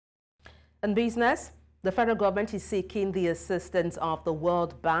In business, the federal government is seeking the assistance of the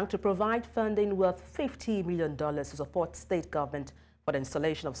World Bank to provide funding worth $50 million to support state government for the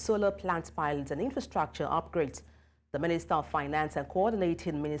installation of solar plant pilots and infrastructure upgrades. The Minister of Finance and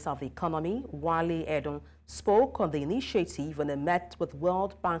Coordinating Minister of the Economy, Wale Edun, spoke on the initiative when he met with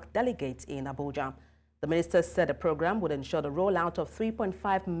World Bank delegates in Abuja. The minister said the program would ensure the rollout of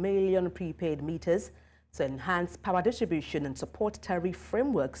 3.5 million prepaid meters to enhance power distribution and support tariff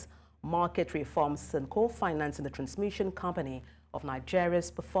frameworks, market reforms, and co-financing the transmission company of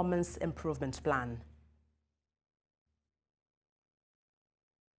Nigeria's performance improvement plan.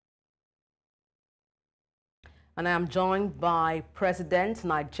 And I am joined by President,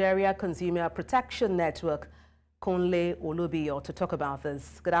 Nigeria Consumer Protection Network, Kunle Olubiyo, to talk about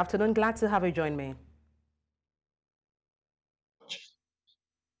this. Good afternoon. Glad to have you join me.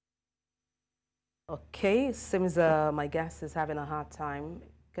 Okay, seems my guest is having a hard time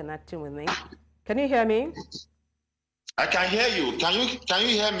connecting with me. Can you hear me? I can hear you. Can you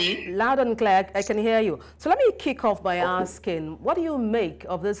hear me? Loud and clear, I can hear you. So let me kick off by asking, what do you make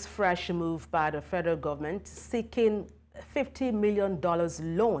of this fresh move by the federal government seeking $50 million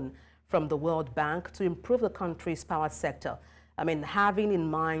loan from the World Bank to improve the country's power sector? I mean, having in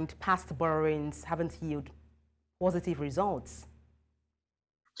mind past borrowings haven't yielded positive results.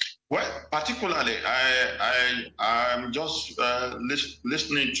 Well, particularly, I'm just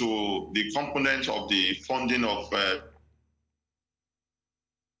listening to the components of the funding of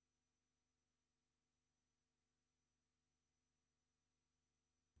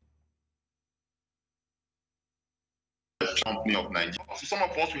company of Nigeria. Some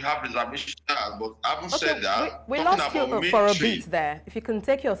of us, we have reservations, but having said that, we lost you for a bit there. If you can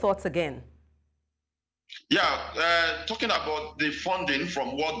take your thoughts again. Yeah, talking about the funding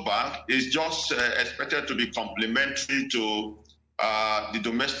from World Bank is just expected to be complementary to the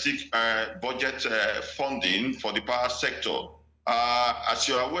domestic budget funding for the power sector. As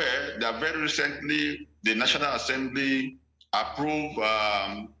you're aware, that very recently the National Assembly approved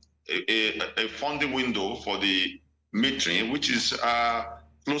a funding window for the metering, which is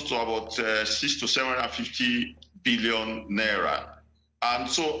close to about 600 to 750 billion naira. And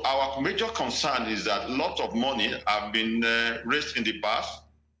so our major concern is that a lot of money have been raised in the past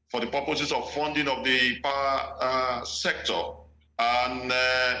for the purposes of funding of the power sector. And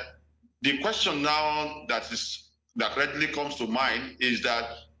the question now that readily comes to mind is that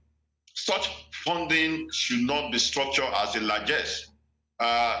such funding should not be structured as a largesse.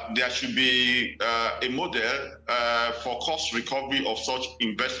 There should be a model for cost recovery of such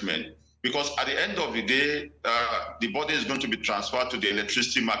investment, because at the end of the day, the body is going to be transferred to the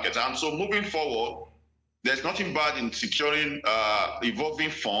electricity market. And so moving forward, there's nothing bad in securing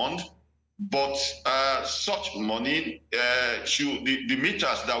evolving fund, but such money, the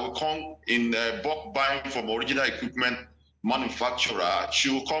meters that will come in bulk buying from original equipment manufacturer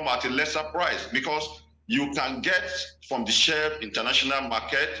should come at a lesser price, because you can get from the Shell international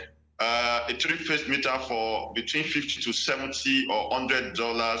market a three-phase meter for between $50 to $70 or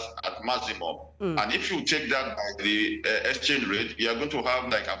 $100 at maximum. And if you take that by the exchange rate, you are going to have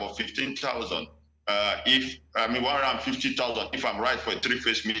like about 15,000. If I mean 150,000, if I'm right, for a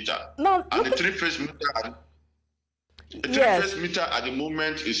three-phase meter. No, and the three-phase meter, three-phase meter at the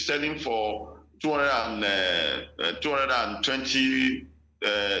moment is selling for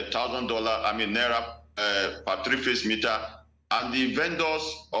 $220,000. I mean naira per three-phase meter. And the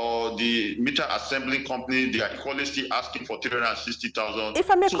vendors or the meter assembling company, they are equally still asking for 360,000.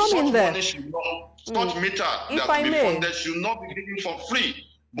 If I may come in there, such meter that be funded should not be given for free,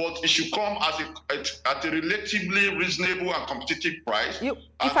 but it should come at a relatively reasonable and competitive price. If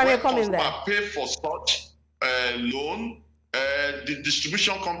I may come in there, pay for such loan, the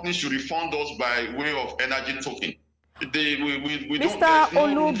distribution companies should refund us by way of energy token. Mr.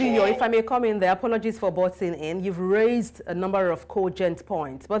 Olubiyo, if I may come in there, apologies for butting in. You've raised a number of cogent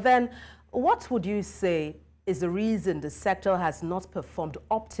points, but then what would you say is the reason the sector has not performed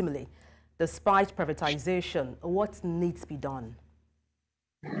optimally despite privatization? What needs to be done?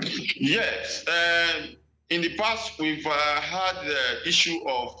 Yes, in the past we've had the issue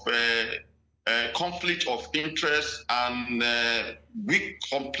of conflict of interest and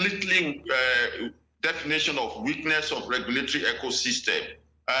completely definition of weakness of regulatory ecosystem.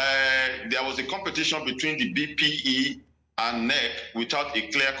 There was a competition between the BPE and NEC without a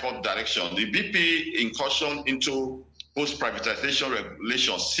clear-cut direction. The BPE incursion into post-privatization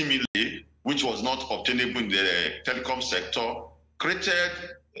regulations, similarly, which was not obtainable in the telecom sector, created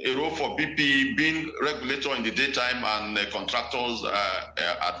a role for BPE being regulator in the daytime and contractors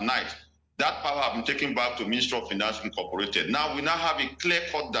at night. That power has been taken back to Ministry of Finance Incorporated. Now we have a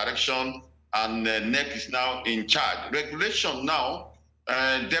clear-cut direction and NEC is now in charge. Regulation now,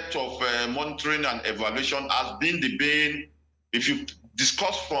 depth of monitoring and evaluation has been the bane. If you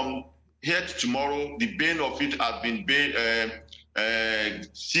discuss from here to tomorrow, the bane of it has been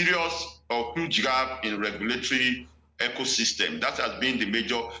serious or huge gap in regulatory ecosystem. That has been the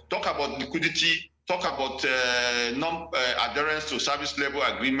major. Talk about liquidity, talk about non-adherence to service level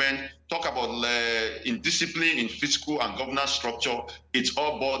agreement, talk about indiscipline in fiscal and governance structure. It's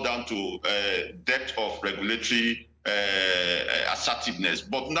all boiled down to depth of regulatory assertiveness.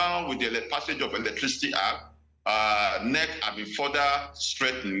 But now with the passage of Electricity Act, NEC have been further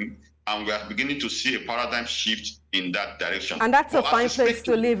strengthened, and we are beginning to see a paradigm shift in that direction. And that's a fine place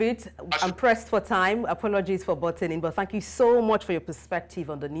to leave it. I'm pressed for time. Apologies for butting in, but thank you so much for your perspective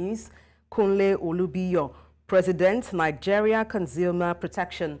on the news. Kunle Olubiyo, President, Nigeria Consumer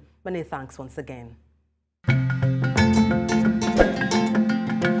Protection. Many thanks once again.